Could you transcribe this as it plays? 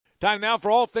Time now for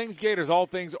all things Gators, all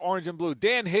things orange and blue.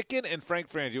 Dan Hicken and Frank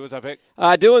Frangie. What's up, Hick?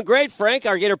 Doing great, Frank.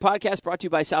 Our Gator podcast brought to you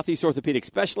by Southeast Orthopedic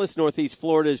Specialists, Northeast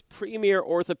Florida's premier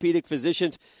orthopedic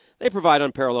physicians. They provide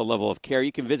unparalleled level of care.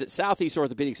 You can visit Southeast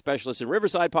Orthopedic Specialists in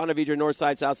Riverside, Ponte Vedra,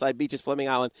 Northside, Southside Beaches, Fleming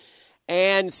Island,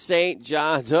 and St.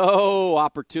 John's. Oh,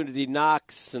 opportunity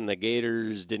knocks, and the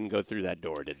Gators didn't go through that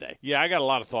door, did they? Yeah, I got a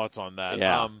lot of thoughts on that.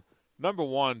 Yeah. Number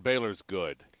one, Baylor's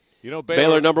good. You know,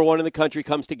 Baylor, number one in the country,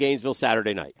 comes to Gainesville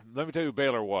Saturday night. Let me tell you who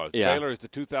Baylor was. Yeah. Baylor is the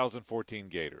 2014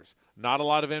 Gators. Not a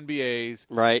lot of NBAs.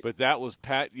 Right. But that was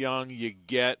Pat Young, you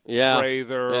get Yeah.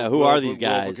 Prather. Yeah, who are these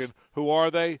guys? Wilbekin. Who are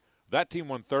they? That team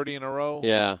won 30 in a row.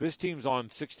 Yeah. This team's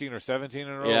on 16 or 17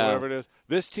 in a row, Yeah. whatever it is.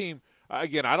 This team,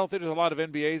 again, I don't think there's a lot of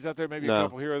NBAs out there, maybe a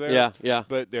couple here or there. Yeah, yeah.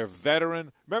 But they're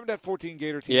veteran. Remember that 14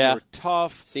 Gator team? Yeah. They were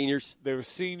tough. Seniors. They were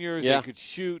seniors. Yeah. They could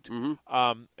shoot.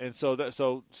 Mm-hmm. And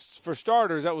so for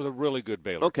starters, that was a really good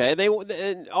Baylor. Okay.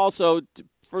 And also, to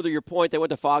further your point, they went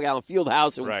to Fog Allen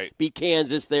Fieldhouse and Right. beat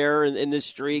Kansas there in this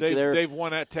streak. They've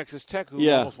won at Texas Tech, who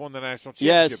Yeah. almost won the national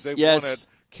Yes, championship. They've yes. won at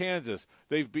Kansas.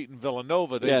 They've beaten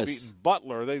Villanova. They've Yes. beaten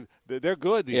Butler. They're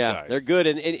good, these guys. They're good.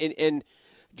 And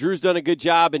Drew's done a good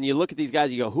job. And you look at these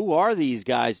guys, you go, who are these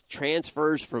guys?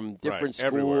 Transfers from different Right, schools.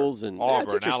 everywhere. And that's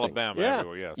Auburn, interesting. Alabama, yeah.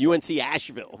 everywhere, yes. UNC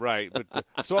Asheville. Right. But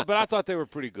I thought they were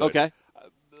pretty good. Okay.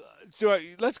 So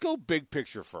let's go big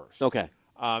picture first. Okay.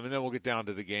 And then we'll get down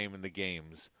to the game and the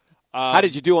games. How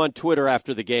did you do on Twitter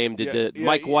after the game? Did the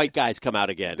Mike White guys come out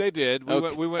again? They did.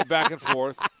 We went back and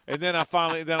forth, and then I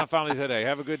finally said, "Hey,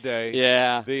 have a good day."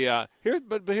 Yeah.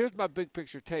 Here's my big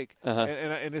picture take,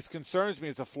 and this concerns me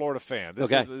as a Florida fan.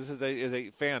 This is a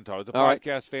fan talk. The All right.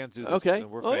 podcast fans do this. Okay.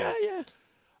 And we're Oh, fans.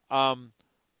 yeah.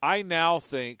 I now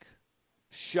think,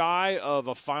 shy of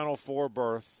a Final Four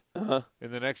berth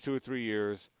in the next 2 or 3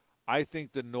 years, I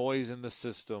think the noise in the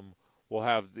system will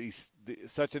have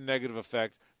such a negative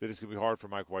effect that it's going to be hard for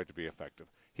Mike White to be effective.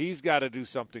 He's got to do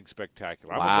something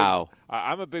spectacular. Wow.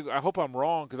 I hope I'm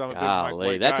wrong because I'm a big Mike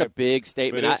White that's guy. a big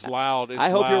statement. But it's loud. I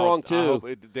hope you're wrong,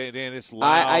 too. Dan, it's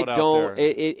loud I don't. out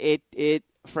there. It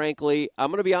frankly, I'm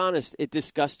going to be honest, it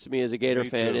disgusts me as a Gator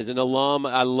fan. too. As an alum,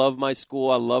 I love my school.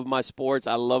 I love my sports.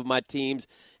 I love my teams.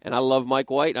 And I love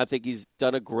Mike White. And I think he's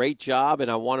done a great job,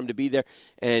 and I want him to be there.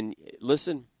 And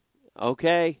listen,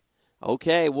 okay,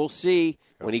 we'll see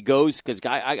when he goes, because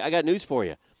I got news for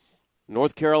you.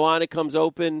 North Carolina comes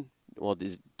open. Well,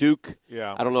 this Duke.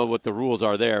 Yeah. I don't know what the rules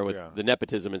are there with the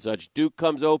nepotism and such. Duke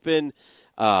comes open.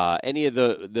 Any of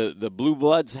the blue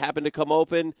bloods happen to come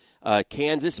open.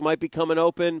 Kansas might be coming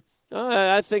open.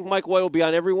 I think Mike White will be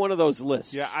on every one of those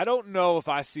lists. Yeah, I don't know if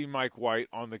I see Mike White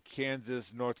on the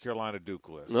Kansas, North Carolina, Duke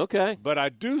list. Okay. But I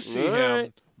do see All him.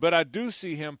 right. But I do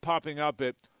see him popping up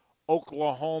at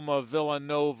Oklahoma,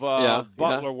 Villanova,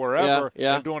 Butler, wherever,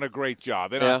 and doing a great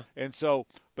job. And so,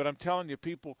 but I'm telling you,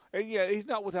 people, and he's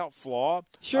not without flaw.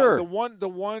 Sure. The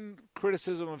one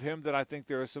criticism of him that I think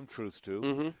there is some truth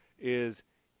to is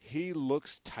he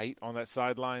looks tight on that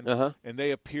sideline, and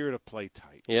they appear to play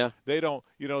tight. Yeah. They don't.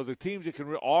 The teams that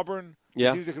can Auburn. Yeah.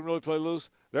 The teams that can really play loose.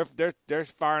 They're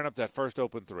firing up that first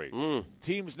open three.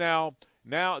 Teams now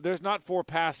there's not 4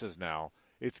 passes now.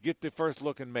 It's get the first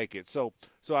look and make it. So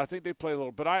I think they play a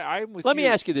little. But I'm with you. Let me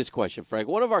ask you this question, Frank.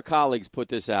 One of our colleagues put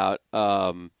this out,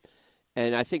 and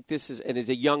I think this is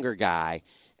a younger guy,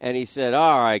 and he said,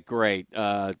 "All right, great.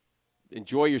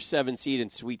 Enjoy your 7 seed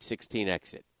and Sweet 16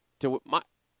 exit."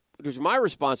 My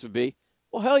response would be,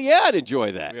 "Well, hell yeah, I'd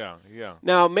enjoy that." Yeah.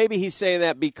 Now maybe he's saying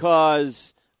that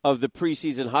because of the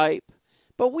preseason hype,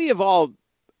 but we have all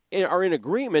are in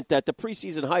agreement that the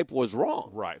preseason hype was wrong,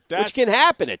 right? Which can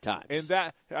happen at times. And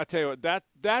that I tell you what,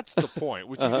 that's the point.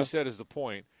 What you just said is the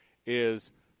point.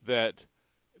 Is that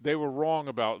they were wrong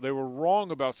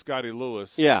about Scotty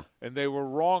Lewis. Yeah. And they were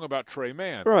wrong about Trey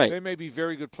Mann. Right. They may be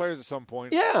very good players at some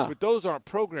point. Yeah. But those aren't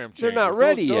program changers. They're not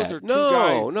ready those yet. Are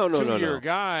two two-year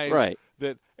guys. Right.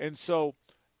 And so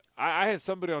I had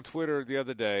somebody on Twitter the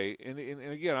other day, and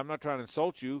again, I'm not trying to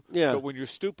insult you, but when you're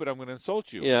stupid, I'm going to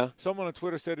insult you. Yeah. Someone on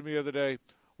Twitter said to me the other day,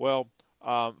 well,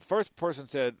 first person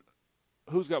said,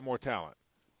 who's got more talent?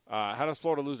 How does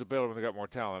Florida lose to Baylor when they got more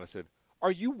talent? I said, are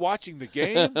you watching the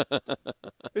game?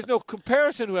 There's no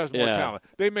comparison who has more talent.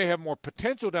 They may have more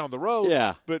potential down the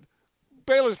road, but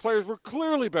Baylor's players were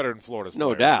clearly better than Florida's players.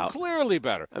 No doubt. Clearly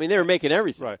better. I mean, they were making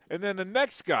everything. Right. And then the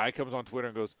next guy comes on Twitter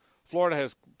and goes, Florida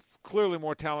has clearly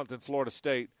more talent than Florida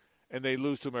State, and they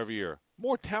lose to them every year.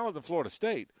 More talent than Florida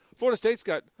State. Florida State's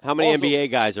got How many also,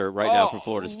 NBA guys are right now for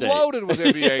Florida State? Loaded with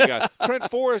NBA guys. Trent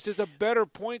Forrest is a better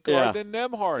point guard than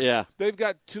Nembhard. Yeah. They've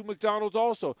got two McDonald's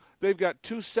also. They've got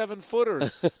two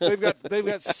 7-footers. They've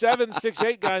got 7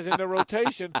 6'8" guys in their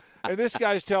rotation. And this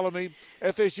guy's telling me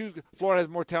Florida has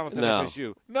more talent than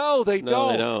FSU. No, they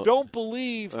don't. They don't. Don't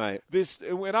believe this.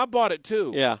 And I bought it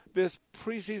too. Yeah. This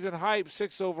preseason hype,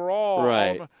 6 overall.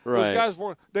 Right. Those guys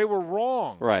they were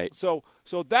wrong. Right. So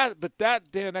Dan,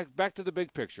 back to the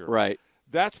big picture. Right.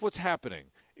 That's what's happening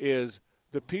is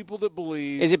the people that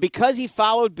believe. Is it because he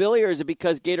followed Billy, or is it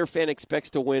because Gator fan expects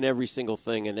to win every single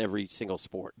thing in every single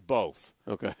sport? Both.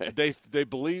 Okay. They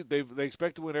believe they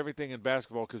expect to win everything in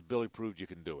basketball because Billy proved you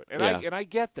can do it, and I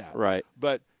get that. Right.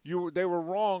 But they were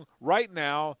wrong. Right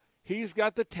now, he's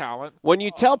got the talent. When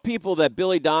you tell people that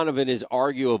Billy Donovan is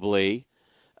arguably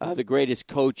the greatest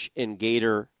coach in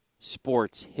Gator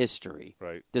sports history,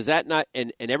 right? Does that not?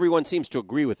 And everyone seems to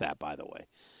agree with that, by the way.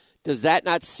 Does that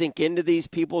not sink into these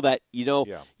people that you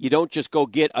don't just go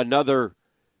get another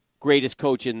greatest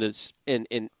coach in this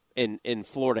in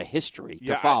Florida history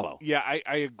to follow? I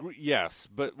agree. Yes,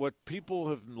 but what people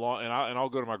have and I'll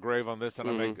go to my grave on this, and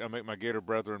I make my Gator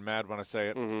brethren mad when I say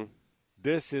it. Mm-hmm.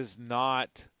 This is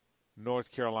not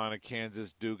North Carolina,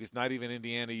 Kansas, Duke. It's not even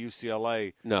Indiana,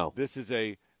 UCLA. No, this is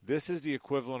the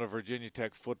equivalent of Virginia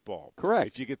Tech football. Correct.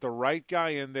 If you get the right guy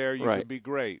in there, you can be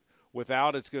great.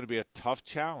 Without, it's going to be a tough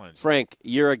challenge. Frank,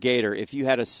 you're a Gator. If you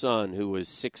had a son who was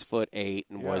 6'8"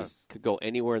 and could go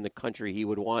anywhere in the country he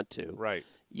would want to, right?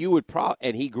 You would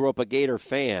and he grew up a Gator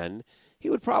fan. He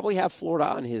would probably have Florida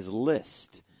on his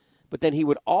list, but then he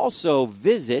would also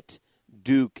visit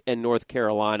Duke and North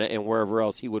Carolina and wherever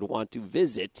else he would want to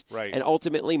visit, right? And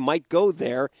ultimately might go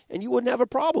there, and you wouldn't have a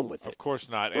problem with it. Of course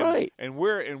not, right? And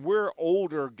we're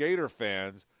older Gator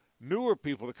fans. Newer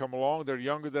people that come along, they're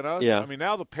younger than us. Yeah. I mean,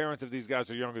 now the parents of these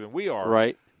guys are younger than we are.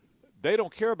 Right. They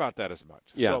don't care about that as much.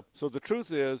 Yeah. So the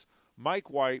truth is, Mike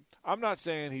White, I'm not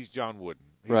saying he's John Wooden.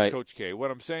 He's Coach K.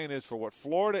 What I'm saying is for what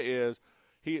Florida is,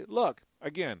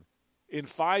 again, in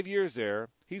 5 years there,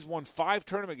 he's won 5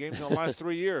 tournament games in the last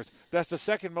 3 years. That's the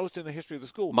second most in the history of the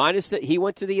school. Minus that he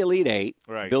went to the Elite Eight.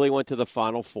 Right. Billy went to the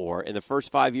Final Four. In the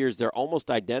first 5 years, they're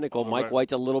almost identical. Mike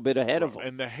White's a little bit ahead of him.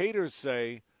 And the haters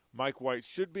say Mike White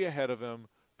should be ahead of him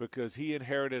because he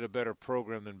inherited a better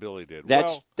program than Billy did.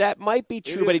 That might be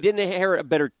true, but he didn't inherit a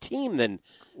better team than.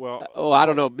 Well, I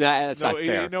don't know. That's not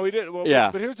fair. No, he didn't. Well,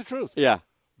 but here's the truth. Yeah.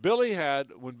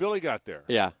 When Billy got there.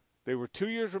 Yeah. They were 2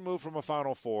 years removed from a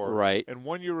Final Four, right, and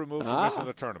 1 year removed from missing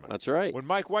the tournament. That's right. When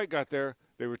Mike White got there,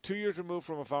 they were 2 years removed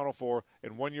from a Final Four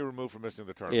and 1 year removed from missing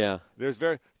the tournament.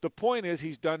 Yeah. The point is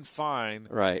he's done fine.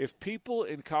 Right. If people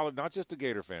in college, not just the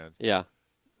Gator fans,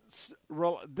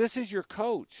 this is your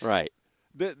coach. Right.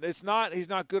 He's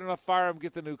not good enough. Fire him.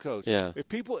 Get the new coach. Yeah. If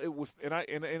people, and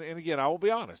again, I will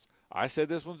be honest. I said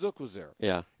this when Zook was there.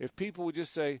 Yeah. If people would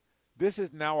just say, "This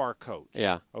is now our coach."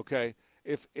 Yeah. Okay.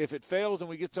 If it fails and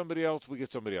we get somebody else, we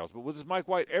get somebody else. But with this Mike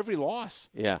White, every loss.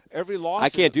 I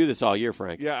can't do this all year,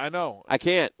 Frank. Yeah, I know. I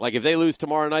can't. Like if they lose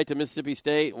tomorrow night to Mississippi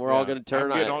State, we're all going to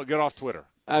turn on. Get off Twitter.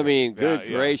 I mean, good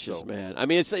gracious, man. I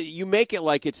mean, you make it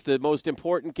like it's the most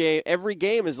important game. Every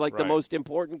game is like the most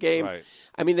important game. Right.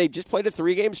 I mean, they just played a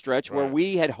 3-game stretch where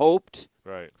we had hoped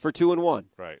for 2-1.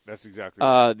 Right. That's exactly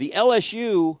right. The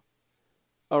LSU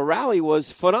rally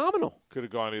was phenomenal. Could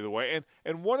have gone either way.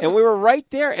 And we were right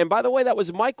there. And by the way, that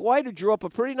was Mike White who drew up a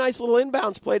pretty nice little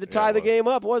inbounds play to tie the game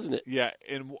up, wasn't it? Yeah.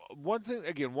 And one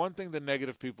thing the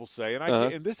negative people say, and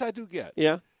and this I do get,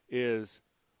 is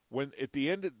when at the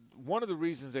end, one of the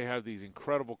reasons they have these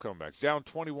incredible comebacks, down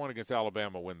 21 against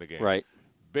Alabama, win the game. Right.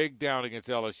 Big down against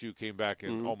LSU, came back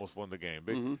and almost won the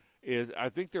game. Is I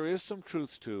think there is some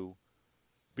truth to,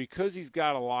 because he's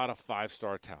got a lot of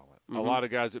 5-star talent, a lot of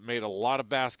guys that made a lot of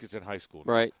baskets in high school.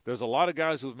 Right. There's a lot of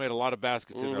guys who've made a lot of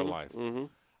baskets in their life.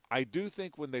 I do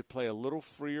think when they play a little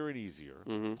freer and easier,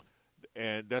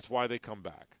 and that's why they come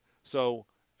back. So,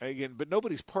 again, but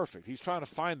nobody's perfect. He's trying to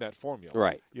find that formula.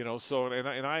 Right. So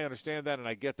and I understand that and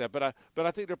I get that, but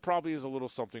I think there probably is a little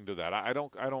something to that. I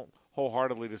don't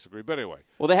wholeheartedly disagree. But anyway.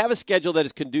 Well, they have a schedule that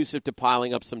is conducive to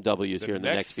piling up some W's here in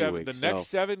the next few weeks. The next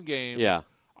 7 games,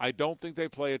 I don't think they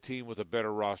play a team with a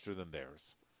better roster than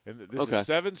theirs. And this is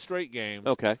 7 straight games.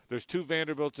 Okay. There's 2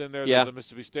 Vanderbilts in there. There's a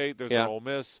Mississippi State. There's an Ole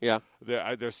Miss. Yeah.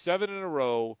 There's 7 in a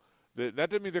row. That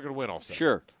doesn't mean they're going to win all 7.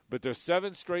 Sure. But there's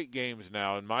 7 straight games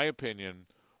now, in my opinion,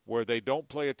 where they don't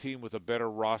play a team with a better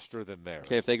roster than theirs.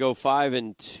 Okay, if they go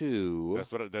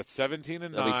 5-2, that's 17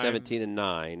 and 9. They'll be 17 and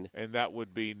 9, and that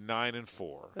would be 9 and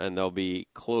 4. And they'll be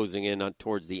closing in on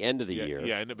towards the end of the year.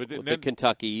 Yeah, but with then the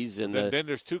Kentuckys and then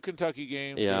there's 2 Kentucky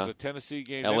games. Yeah. There's a Tennessee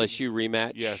game. LSU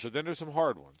rematch. Yeah, so then there's some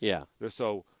hard ones. Yeah.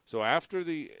 So after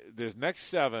there's next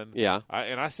 7. Yeah.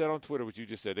 I said on Twitter what you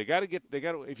just said. They got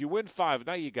to if you win 5,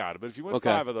 now you got it. But if you win Okay.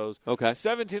 5 of those, Okay.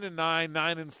 17 and 9,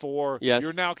 9 and 4, Yes.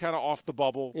 you're now kind of off the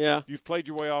bubble. Yeah. You've played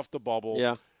your way off the bubble.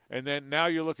 Yeah. And then now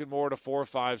you're looking more at a 4 or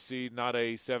 5 seed, not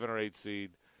a 7 or 8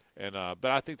 seed. And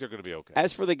but I think they're going to be okay.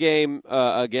 As for the game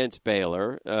against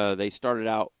Baylor, they started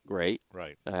out great.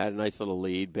 Right. Had a nice little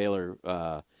lead. Baylor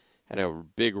had a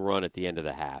big run at the end of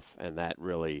the half, and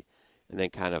then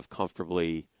kind of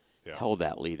comfortably held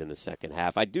that lead in the second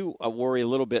half. I do worry a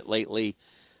little bit lately.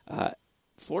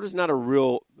 Florida's not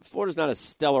a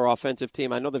stellar offensive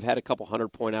team. I know they've had a couple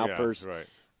 100-point outbursts. Yeah, right.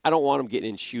 I don't want them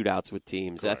getting in shootouts with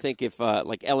teams. Correct. I think if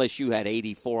like LSU had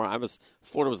 84,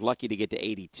 Florida was lucky to get to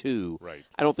 82. Right.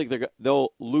 I don't think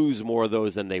they'll lose more of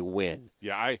those than they win.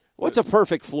 Yeah, What's a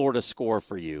perfect Florida score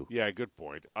for you? Yeah, good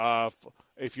point.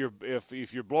 If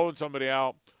you're blowing somebody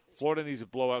out, Florida needs to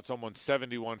blow out someone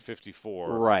 71-54,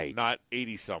 right? Not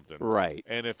 80-something, right?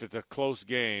 And if it's a close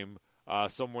game,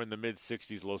 somewhere in the mid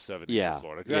 60s, low 70s yeah. for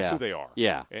Florida. That's who they are.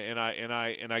 Yeah, and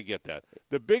I get that.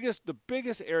 The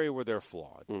biggest area where they're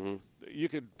flawed, you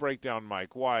can break down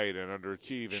Mike White and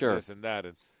underachieve and this and that,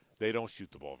 and they don't shoot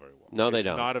the ball very well. No, they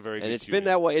don't. Not a very good and it's shooting. been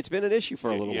that way. It's been an issue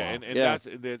for a little while. And that's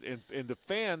and the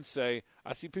fans say,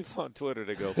 I see people on Twitter,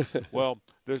 they go, well,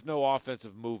 there's no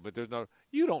offensive movement.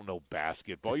 You don't know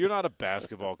basketball. You're not a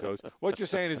basketball coach. What you're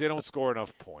saying is they don't score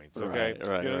enough points, okay?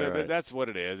 Right. That's what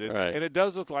it is. And Right. it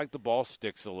does look like the ball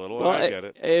sticks a little. Well, I get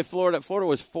it. Florida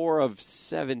was 4 of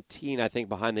 17, I think,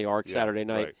 behind the arc Saturday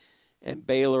night. Right. And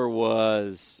Baylor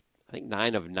was, I think,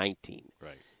 9 of 19.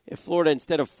 Right. If Florida,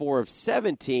 instead of 4 of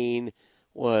 17,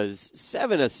 was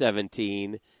 7 of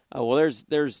 17, well,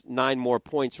 there's 9 more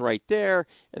points right there,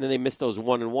 and then they missed those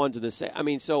 1-and-1s in the same. I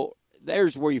mean, so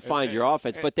there's where you find your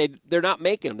offense, but they're not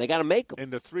making them. They got to make them.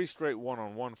 And the 3 straight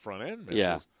one-on-one front end misses.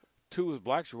 Yeah. 2 was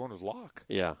Blackshear, 1 was Locke.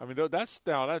 Yeah. I mean, those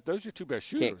are your 2 best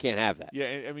shooters. Can't have that. Yeah,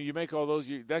 and, I mean, you make all those.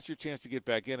 That's your chance to get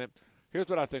back in it. Here's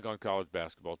what I think on college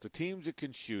basketball: the teams that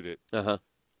can shoot it,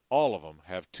 all of them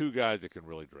have 2 guys that can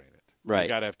really drain it. Right. You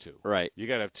got to have 2. Right. You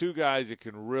got to have 2 guys that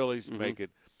can really make it.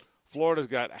 Florida's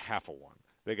got half of one.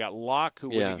 They got Locke, who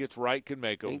when he gets right can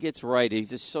make them. He gets right.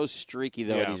 He's just so streaky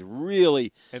though. Yeah. And he's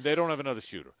really. And they don't have another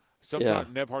shooter.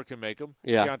 Sometimes Nebhart can make them.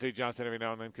 Yeah. Deontay Johnson every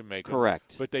now and then can make them.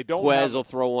 Correct. But they don't. Quez will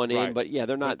throw one in, right. but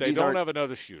they're not. But they don't have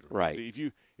another shooter. Right.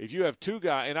 If you have 2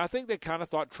 guys, and I think they kind of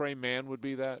thought Trey Mann would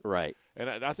be that. Right. And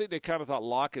I think they kind of thought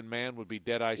Locke and Mann would be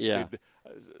dead eye. Yeah.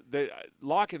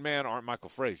 Locke and Mann aren't Michael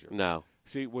Frazier. No.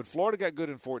 See, when Florida got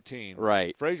good in 14,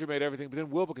 right. Frazier made everything, but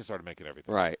then Wilbekin started making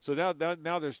everything. Right. So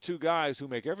now there's 2 guys who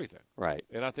make everything. Right.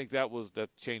 And I think that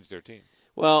changed their team.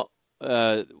 Well,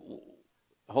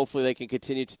 hopefully they can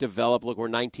continue to develop. Look, we're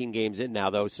 19 games in now,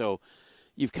 though, so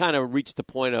you've kind of reached the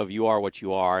point of you are what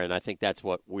you are, and I think that's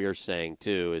what we're saying,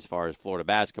 too, as far as Florida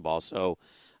basketball. So,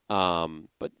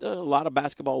 but a lot of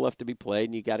basketball left to be played,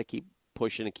 and you got to keep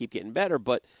pushing and keep getting better,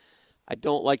 but I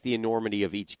don't like the enormity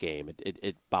of each game.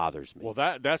 It bothers me. Well,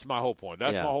 that's my whole point.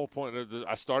 That's my whole point.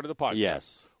 I started the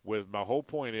podcast with my whole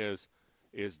point is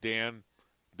Dan,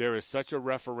 there is such a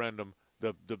referendum,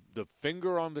 the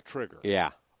finger on the trigger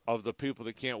of the people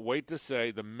that can't wait to say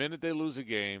the minute they lose a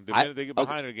game, the minute they get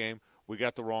behind a game, we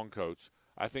got the wrong coach.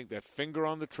 I think that finger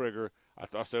on the trigger, I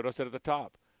said what I said at the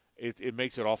top, it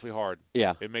makes it awfully hard.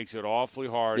 Yeah. It makes it awfully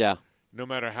hard. Yeah. No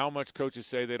matter how much coaches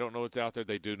say they don't know what's out there,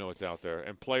 they do know what's out there.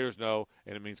 And players know,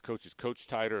 and it means coaches coach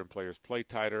tighter and players play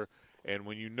tighter. And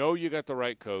when you know you got the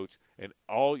right coach and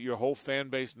your whole fan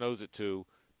base knows it too,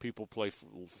 people play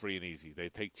free and easy. They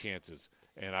take chances.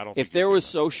 And I don't think if there was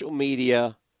social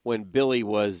media when Billy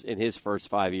was in his first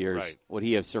 5 years, would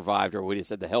he have survived or would he have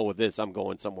said, the hell with this, I'm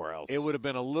going somewhere else? It would have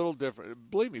been a little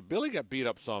different. Believe me, Billy got beat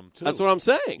up some too. That's what I'm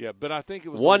saying. Yeah, but I think it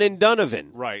was one in Donovan.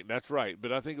 Right, that's right.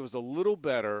 But I think it was a little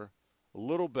better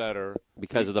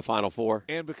because of the Final Four,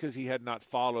 and because he had not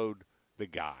followed the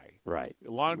guy. Right,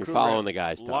 Lon You're Kruger following the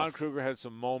guy's Lon stuff. Kruger had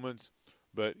some moments,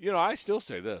 but I still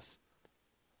say this.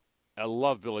 I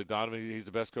love Billy Donovan. He's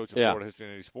the best coach in Florida history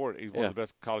in any sport. He's one of the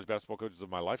best college basketball coaches of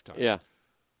my lifetime. Yeah.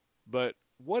 But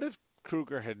what if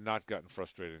Kruger had not gotten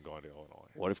frustrated and gone to Illinois?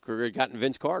 What if Kruger had gotten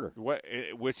Vince Carter?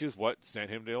 Which is what sent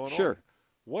him to Illinois. Sure.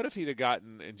 What if he'd have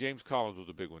gotten, and James Collins was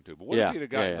a big one too, but what if he'd have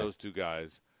gotten those 2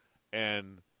 guys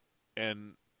and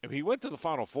he went to the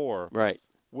Final Four. Right.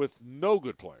 with no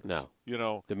good players. No. You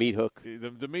know, The meat hook.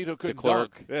 the meat who couldn't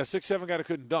Clark. dunk. Yeah, 6'7" guy that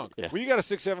couldn't dunk. Yeah. When you got a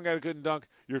 6'7" guy that couldn't dunk,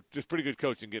 you're just pretty good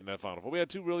coaching getting that Final Four. We had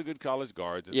two really good college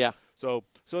guards. Yeah. So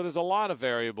there's a lot of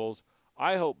variables.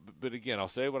 I hope, but again, I'll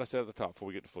say what I said at the top before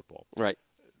we get to football. Right.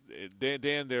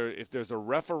 Dan, if there's a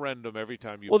referendum every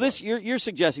time you Well, play, this you're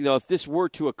suggesting, though, if this were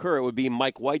to occur, it would be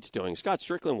Mike White's doing. Scott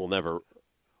Strickland will never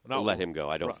let him go,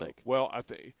 I don't think. Well, I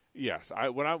think yes.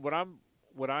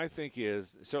 What I think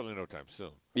is certainly no time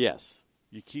soon. Yes.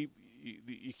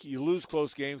 You lose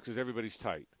close games because everybody's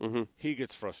tight. Mm-hmm. He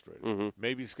gets frustrated. Mm-hmm.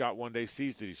 Maybe Scott one day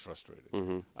sees that he's frustrated.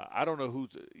 Mm-hmm. I don't know who.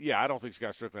 I don't think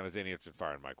Scott Strickland has any interest in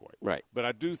firing Mike White. Right. But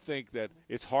I do think that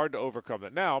it's hard to overcome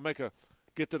that. Now,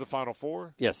 get to the Final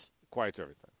Four. Yes. Quiets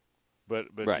everything. But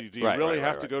Right. do you Right, really right,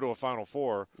 have right, to right. go to a Final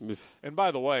Four? And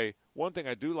by the way, one thing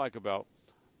I do like about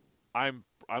I'm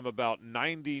about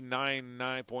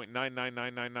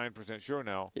 99.99999% sure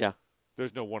now. Yeah.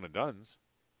 There's no one and dones.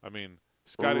 I mean,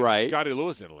 Scotty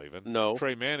Lewis isn't leaving. No.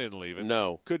 Trey Mann isn't leaving.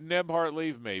 No. Could Nebhart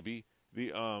leave? Maybe.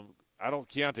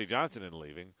 Keontae Johnson isn't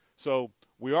leaving. So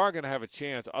we are going to have a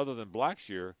chance, other than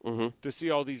Blackshear, to see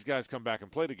all these guys come back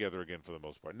and play together again for the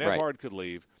most part. Nebhart could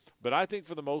leave, but I think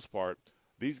for the most part,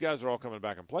 these guys are all coming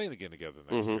back and playing again together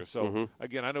next year. So,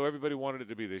 again, I know everybody wanted it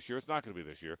to be this year. It's not going to be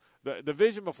this year. The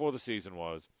vision before the season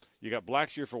was you got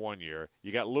Blackshear for 1 year,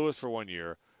 you got Lewis for 1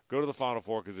 year, go to the Final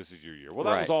Four because this is your year. Well,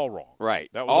 that was all wrong. Right.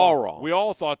 That was all wrong. We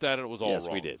all thought that, and it was all wrong. Yes,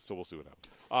 we did. So we'll see what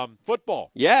happens. Football.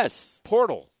 Yes.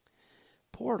 Portal.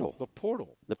 The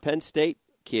portal. The Penn State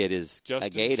kid is Justin a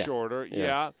gator. Shorter.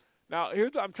 Yeah. Now,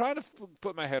 I'm trying to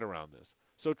put my head around this.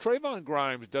 So Trayvon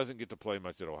Grimes doesn't get to play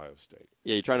much at Ohio State.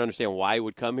 Yeah, you're trying to understand why he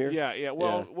would come here? Yeah.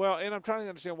 Well, and I'm trying to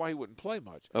understand why he wouldn't play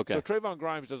much. Okay. So Trayvon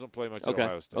Grimes doesn't play much at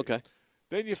Ohio State. Okay.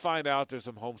 Then you find out there's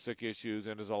some homesick issues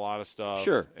and there's a lot of stuff.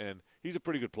 Sure. And he's a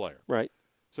pretty good player. Right.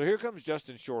 So here comes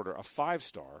Justin Shorter, a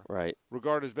 5-star. Right.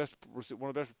 Regarded as one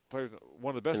of the best players in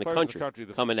the country.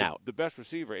 Coming out. The best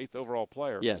receiver, 8th overall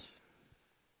player. Yes.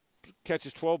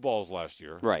 Catches 12 balls last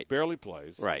year. Right. Barely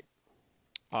plays. Right.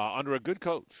 Under a good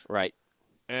coach. Right.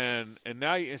 And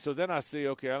so then I see,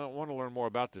 okay, I don't want to learn more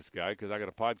about this guy because I got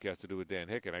a podcast to do with Dan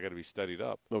Hicken. I got to be studied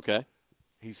up. Okay.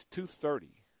 He's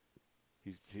 230.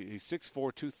 He's 6'4",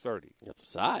 230. That's some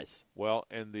size. Well,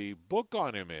 and the book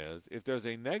on him is, if there's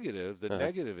a negative, the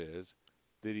negative is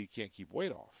that he can't keep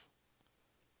weight off.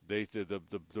 The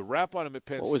rap on him at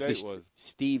Penn State was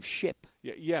Steve Shipp.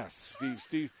 Yeah, yes,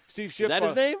 Steve Shipp. Is that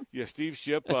his name? Yeah, Steve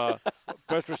Shipp,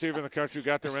 best receiver in the country,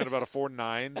 got there, ran about a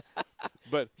 4.9.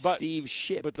 But Steve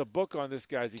Shipp. But the book on this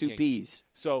guy's two P's.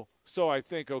 So I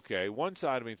think, okay, one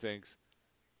side of me thinks,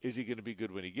 is he going to be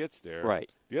good when he gets there?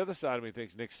 Right. The other side of me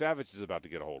thinks Nick Savage is about to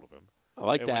get a hold of him. I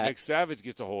like and that. When Nick Savage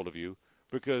gets a hold of you,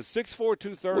 because 6'4",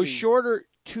 230. Was Shorter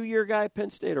 2-year guy at Penn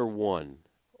State or 1?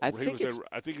 I think he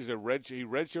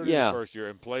redshirted Yeah. his first year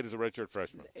and played as a redshirt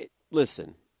freshman.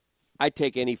 Listen, I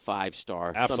take any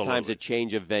 5-star. Absolutely. Sometimes a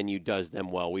change of venue does them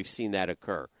well. We've seen that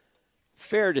occur.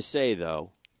 Fair to say,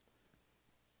 though,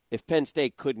 if Penn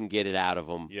State couldn't get it out of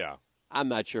them, Yeah. I'm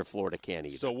not sure Florida can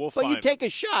either. So we'll but find. you take a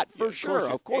shot for Yeah,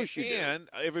 sure. Of course you do. And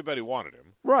everybody wanted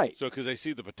him. Right. So because they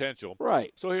see the potential.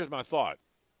 Right. So here's my thought.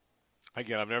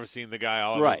 Again, I've never seen the guy.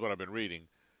 All I know is what I've been reading.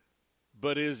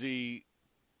 But is he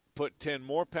put 10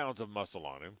 more pounds of muscle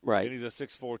on him? Right. And he's a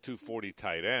 6'4", 240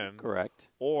 tight end. Correct.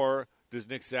 Or does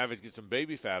Nick Savage get some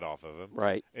baby fat off of him?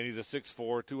 Right. And he's a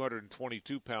 6'4",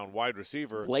 222-pound wide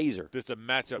receiver. Blazer. That's a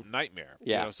matchup nightmare.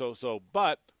 Yeah. You know,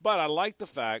 but I like the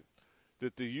fact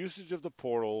that the usage of the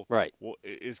portal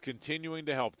is continuing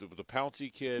to help. The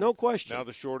Pouncey kid. No question. Now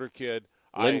the Shorter kid.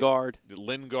 Lingard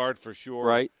for sure.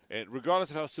 Right. And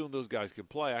regardless of how soon those guys can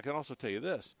play, I can also tell you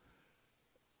this.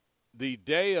 The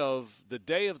day of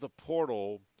the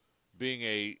portal being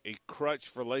a crutch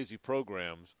for lazy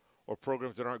programs or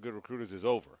programs that aren't good recruiters is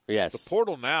over. Yes. The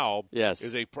portal now Yes.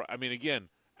 is again,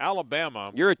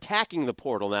 Alabama. You're attacking the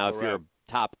portal now Correct. if you're a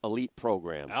top elite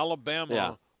program.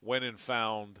 Alabama went and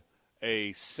found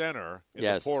a center in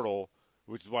the portal,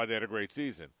 which is why they had a great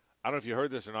season. I don't know if you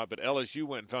heard this or not, but LSU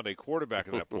went and found a quarterback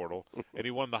in that portal, and he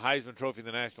won the Heisman Trophy in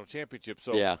the national championship.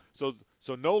 So,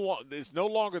 it's no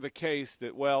longer the case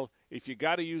that, well, if you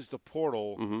got to use the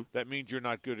portal, that means you're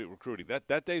not good at recruiting.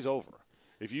 That day's over.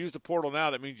 If you use the portal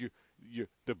now, that means you're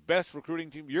the best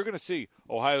recruiting team. You're going to see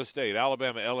Ohio State,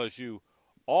 Alabama, LSU,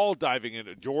 all diving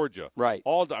into Georgia. Right.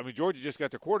 Georgia just got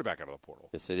their quarterback out of the portal.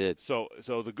 Yes, it did. So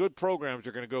the good programs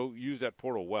are going to go use that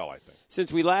portal well, I think.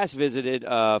 Since we last visited,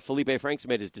 Felipe Franks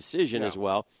made his decision as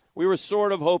well. We were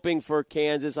sort of hoping for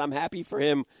Kansas. I'm happy for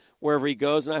him wherever he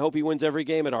goes, and I hope he wins every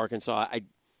game at Arkansas.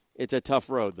 It's a tough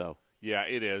road, though. Yeah,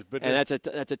 it is. But And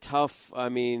that's a tough. I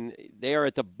mean, they are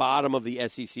at the bottom of the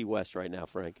SEC West right now,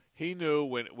 Frank. he knew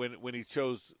when he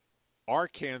chose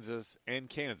Arkansas and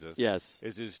Kansas Yes.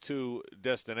 as his two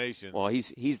destinations. Well,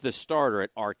 he's the starter at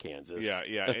Arkansas.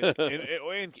 Yeah,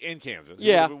 in Kansas.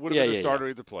 Yeah, would have been yeah, a starter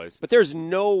either place. But there's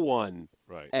no one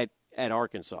Right. at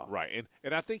Arkansas. Right,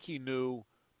 and I think he knew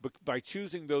by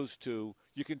choosing those two,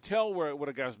 you can tell what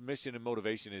a guy's mission and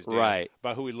motivation is, Dan, Right.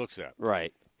 by who he looks at.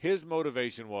 Right. His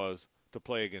motivation was to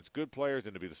play against good players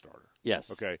and to be the starter. Yes.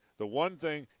 Okay. The one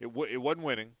thing it wasn't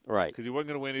winning, Right. Because he wasn't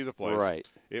going to win either place. Right.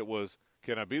 It was,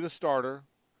 can I be the starter,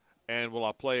 and will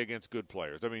I play against good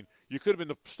players? I mean, you could have been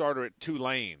the starter at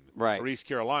Tulane, Right. or East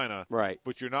Carolina, Right.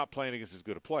 But you're not playing against as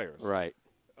good of players, Right.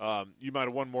 You might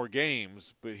have won more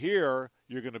games, but here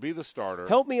you're going to be the starter.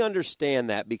 Help me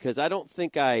understand that, because I don't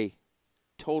think I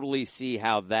totally see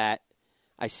how that.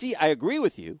 I agree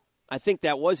with you. I think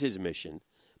that was his mission,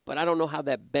 but I don't know how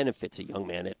that benefits a young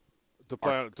man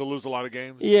to lose a lot of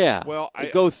games. Yeah. Well, to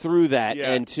go through that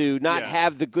yeah, and to not yeah.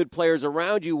 have the good players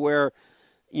around you where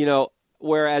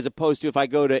as opposed to if I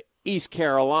go to East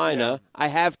Carolina, I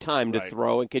have time to Right.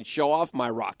 throw and can show off my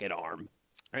rocket arm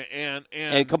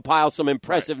and compile some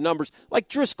impressive numbers like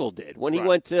Driscoll did when he Right.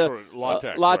 went to For La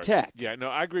Tech. La right. Tech. Yeah, no,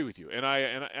 I agree with you, and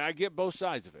I get both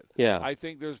sides of it. Yeah. I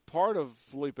think there's part of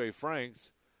Felipe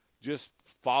Franks just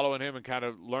following him and kind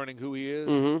of learning who he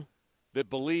is that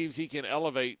believes he can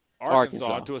elevate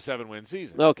Arkansas to a 7-win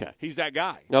season. Okay. He's that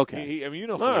guy. Okay. I mean, you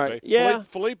know All Felipe. right. Yeah.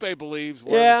 Felipe believes.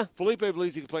 Yeah. Felipe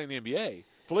believes he can play in the NBA.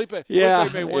 Felipe Yeah,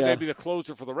 may one yeah. day be the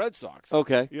closer for the Red Sox.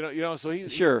 Okay. You know. So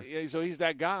he's Sure. so he's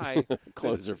that guy.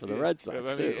 Closer for the Red Sox, I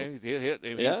mean, too. and he hit.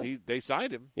 Yeah. They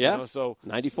signed him. Yeah. You know, so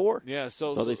 94. Yeah.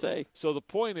 So they say. So the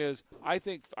point is, I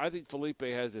think Felipe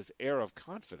has this air of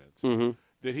confidence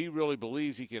that he really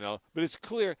believes he can. But it's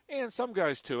clear, and some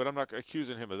guys too. And I'm not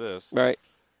accusing him of this Right.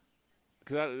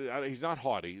 because he's not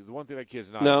haughty. The one thing that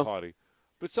kid's not No. is haughty.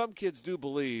 But some kids do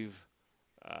believe.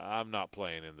 I'm not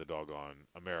playing in the doggone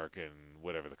American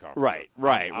whatever the conference. Right, is.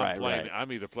 right, I'm right, playing, right.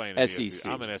 I'm either playing in the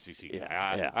SEC. I'm an SEC guy.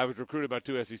 Yeah. I was recruited by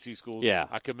 2 SEC schools. Yeah.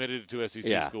 I committed to 2 SEC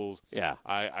Yeah. schools. Yeah.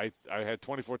 I had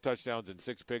 24 touchdowns and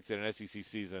 6 picks in an SEC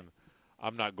season.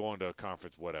 I'm not going to a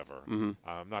conference whatever.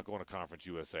 I'm not going to Conference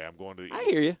USA. I'm going to the. I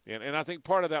hear you. And I think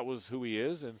part of that was who he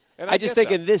is. And I just get think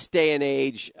that. in this day and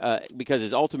age, because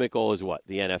his ultimate goal is what?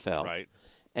 The NFL. Right.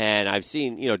 And I've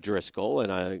seen, Driscoll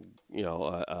and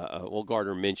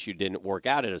Gardner Minshew didn't work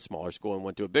out at a smaller school and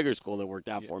went to a bigger school that worked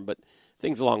out for him. But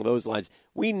things along those lines.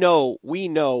 We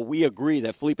agree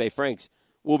that Felipe Franks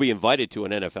will be invited to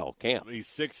an NFL camp. He's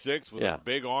 6'6" with Yeah. a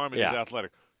big arm and Yeah. he's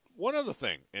athletic. One other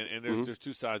thing, and there's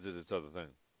two sides to this other thing.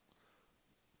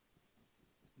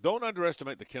 Don't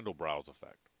underestimate the Kendall Browse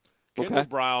effect. Kendall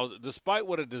Browse, despite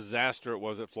what a disaster it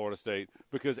was at Florida State,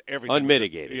 because everything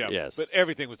Unmitigated, was, yes. but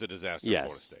everything was a disaster Yes. at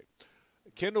Florida State.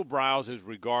 Kendall Browse is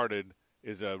regarded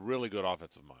as a really good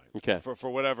offensive mind. Okay. For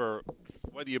whatever,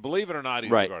 whether you believe it or not,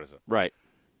 he's Right. regarded as that. Right.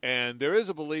 And there is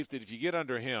a belief that if you get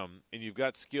under him and you've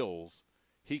got skills,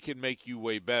 he can make you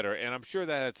way better. And I'm sure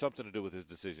that had something to do with his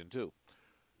decision, too.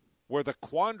 Where the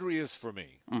quandary is for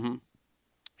me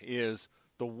is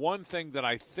the one thing that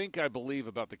I think I believe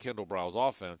about the Kendall Browse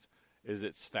offense is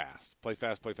it's fast. Play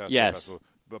fast, play fast, Yes. play fast.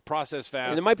 But process fast.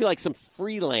 And there might be like some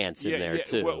freelance in there,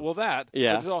 too. Well, that.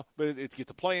 Yeah. But it's get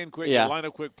the play in quick, Yeah. get line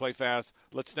up quick, play fast.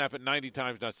 Let's snap it 90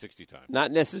 times, not 60 times.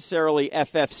 Not necessarily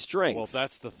FF strength. Well,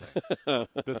 that's the thing.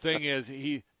 The thing is,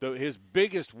 his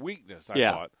biggest weakness,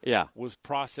 I thought, was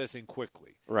processing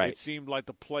quickly. Right. It seemed like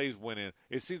the plays went in.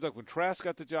 It seemed like when Trask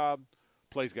got the job,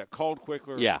 plays got called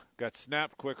quicker, got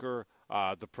snapped quicker,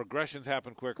 the progressions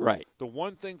happened quicker. Right. The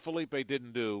one thing Felipe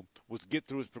didn't do was get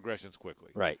through his progressions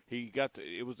quickly. Right. He got to,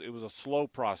 it was a slow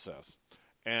process,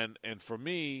 and for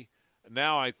me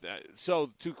now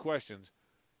so 2 questions: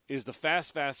 is the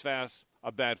fast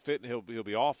a bad fit and he'll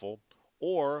be awful,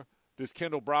 or does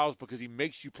Kendall Browse, because he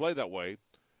makes you play that way,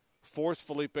 force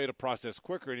Felipe to process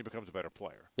quicker and he becomes a better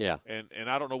player? Yeah. And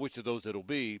I don't know which of those it'll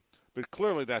be. But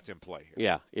clearly that's in play here.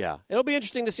 Yeah, yeah. It'll be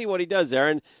interesting to see what he does there.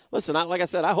 And listen, like I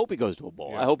said, I hope he goes to a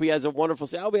bowl. Yeah. I hope he has a wonderful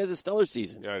season. I hope he has a stellar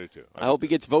season. Yeah, I do too. I hope he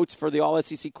gets votes for the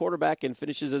All-SEC quarterback and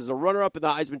finishes as the runner-up in the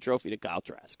Heisman Trophy to Kyle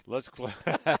Trask. Let's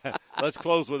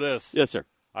close with this. Yes, sir.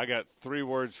 I got 3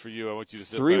 words for you. I want you to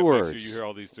sit 3 back and words. make sure you hear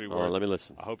all these 3 Oh, words. let me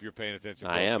listen. I hope you're paying attention.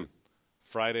 I am.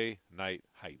 Friday Night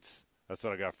Heights. That's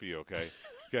what I got for you, okay?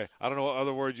 Okay. I don't know what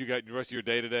other words you got the rest of your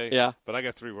day today. Yeah. But I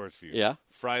got 3 words for you. Yeah.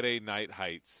 Friday Night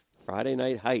Heights. Friday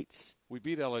Night Heights. We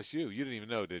beat LSU. You didn't even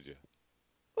know, did you?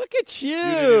 Look at you. You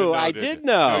didn't even know, I did did you?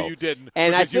 know. No, you didn't.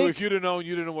 And because I think, if you'd have known,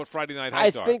 you'd have known what Friday night I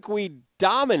heights are. think we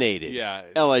dominated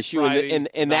LSU Friday in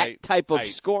that night type of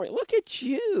heights. scoring. Look at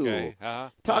you. Okay.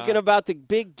 Talking about the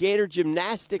big Gator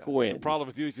gymnastic win. The problem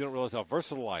with you is you don't realize how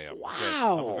versatile I am.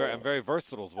 Wow. Okay? I'm very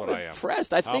versatile is what I'm I am.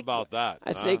 impressed. How about that?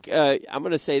 I think I'm going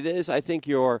to say this. I think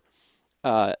your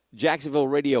Jacksonville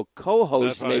radio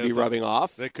co-host may be rubbing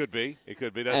off. It could be. It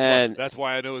could be. That's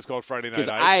why I know it's called Friday Night Because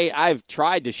Heights. I've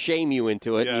tried to shame you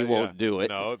into it, and you won't do it.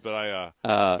 No,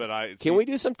 but can we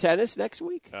do some tennis next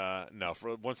week? No,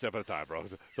 for one step at a time, bro.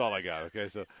 That's all I got. Okay,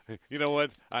 so you know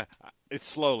what? It's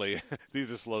slowly.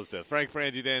 These are slow steps. Frank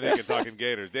Frangie, Dan Hicken, Talking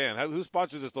Gators. Dan, who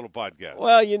sponsors this little podcast?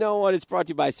 Well, you know what? It's brought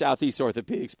to you by Southeast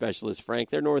Orthopedic Specialists,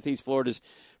 Frank. They're Northeast Florida's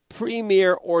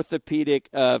premier orthopedic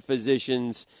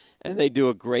physicians, and they do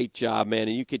a great job, man.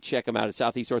 And you can check them out at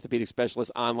Southeast Orthopedic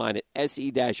Specialists online at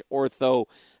se-ortho.com.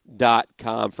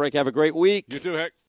 Frank, have a great week. You too, Heck.